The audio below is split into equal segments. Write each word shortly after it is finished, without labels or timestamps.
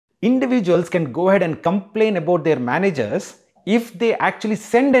Individuals can go ahead and complain about their managers if they actually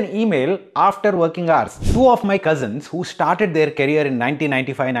send an email after working hours. Two of my cousins who started their career in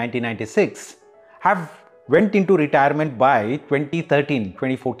 1995-1996 have went into retirement by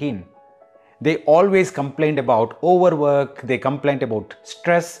 2013-2014. They always complained about overwork, they complained about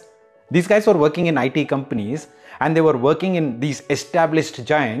stress. These guys were working in IT companies and they were working in these established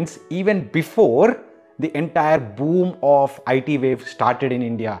giants even before the entire boom of IT wave started in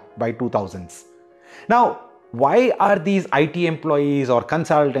India by 2000s. Now, why are these IT employees or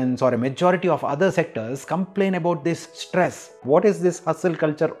consultants or a majority of other sectors complain about this stress? What is this hustle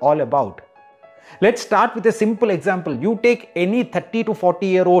culture all about? Let's start with a simple example. You take any 30 to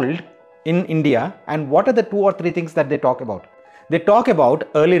 40-year-old in India and what are the 2 or 3 things that they talk about? They talk about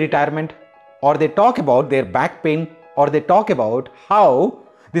early retirement, or they talk about their back pain, or they talk about how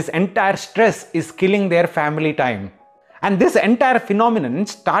this entire stress is killing their family time. And this entire phenomenon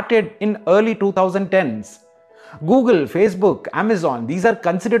started in early 2010s. Google, Facebook, Amazon, these are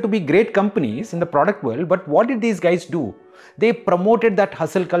considered to be great companies in the product world, but what did these guys do? They promoted that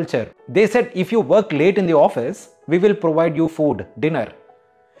hustle culture. They said, if you work late in the office, we will provide you food, dinner.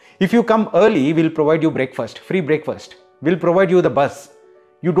 If you come early, we'll provide you breakfast, free breakfast. We'll provide you the bus.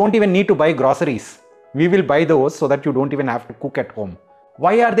 You don't even need to buy groceries. We will buy those so that you don't even have to cook at home.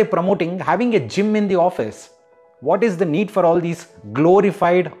 Why are they promoting having a gym in the office? What is the need for all these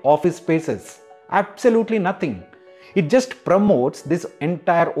glorified office spaces? Absolutely nothing. It just promotes this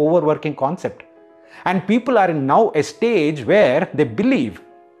entire overworking concept. And people are in now a stage where they believe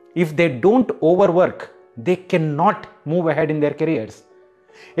if they don't overwork, they cannot move ahead in their careers.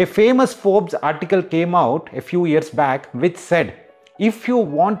 A famous Forbes article came out a few years back which said, if you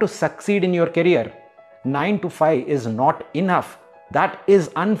want to succeed in your career, 9 to 5 is not enough. That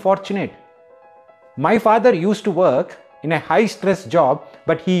is unfortunate. My father used to work in a high stress job,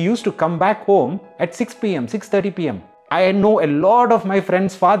 but he used to come back home at 6 p.m., 6:30 p.m. I know a lot of my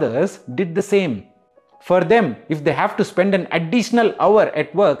friends' fathers did the same. For them, if they have to spend an additional hour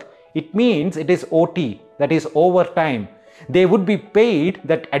at work, it means it is OT, that is overtime. They would be paid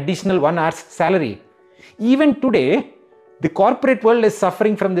that additional 1 hour's salary. Even today, the corporate world is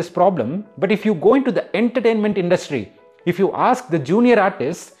suffering from this problem, but if you go into the entertainment industry, if you ask the junior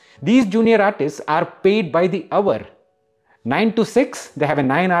artists, these junior artists are paid by the hour. 9 to 6, they have a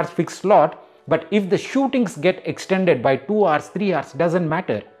 9 hours fixed slot, but if the shootings get extended by 2 hours, 3 hours, doesn't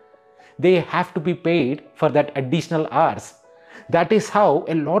matter. They have to be paid for that additional hours. That is how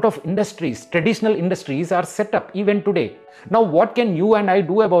a lot of industries, traditional industries are set up even today. Now what can you and I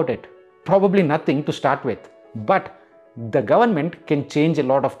do about it? Probably nothing to start with, but the government can change a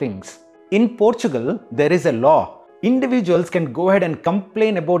lot of things. In Portugal, there is a law. Individuals can go ahead and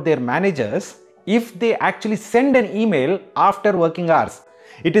complain about their managers if they actually send an email after working hours.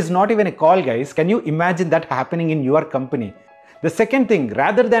 It is not even a call, guys. Can you imagine that happening in your company? The second thing,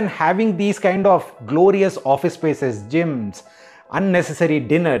 rather than having these kind of glorious office spaces, gyms, unnecessary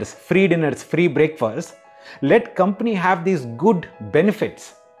dinners, free breakfasts, let company have these good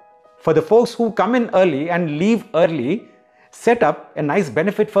benefits. For the folks who come in early and leave early, set up a nice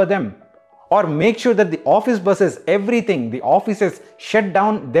benefit for them. Or make sure that the office buses, everything, the offices shut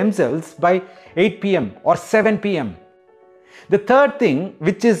down themselves by 8 p.m. or 7 p.m. The third thing,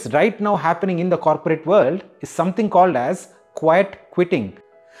 which is right now happening in the corporate world, is something called as quiet quitting.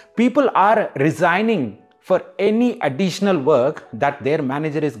 People are resigning for any additional work that their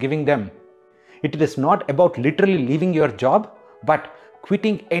manager is giving them. It is not about literally leaving your job, but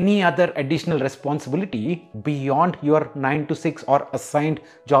quitting any other additional responsibility beyond your 9 to 6 or assigned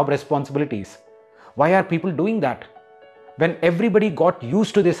job responsibilities. Why are people doing that? When everybody got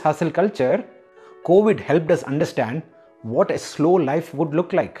used to this hustle culture, COVID helped us understand what a slow life would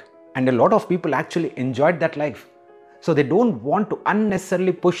look like. And a lot of people actually enjoyed that life. So they don't want to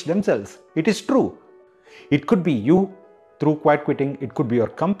unnecessarily push themselves. It is true. It could be you through quiet quitting, it could be your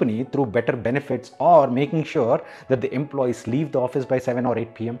company through better benefits or making sure that the employees leave the office by 7 or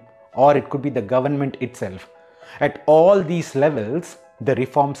 8 p.m. or it could be the government itself. At all these levels, the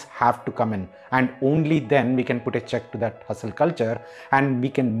reforms have to come in, and only then we can put a check to that hustle culture and we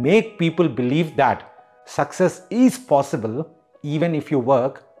can make people believe that success is possible even if you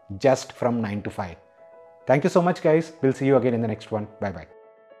work just from 9 to 5. Thank you so much, guys. We'll see you again in the next one. Bye-bye.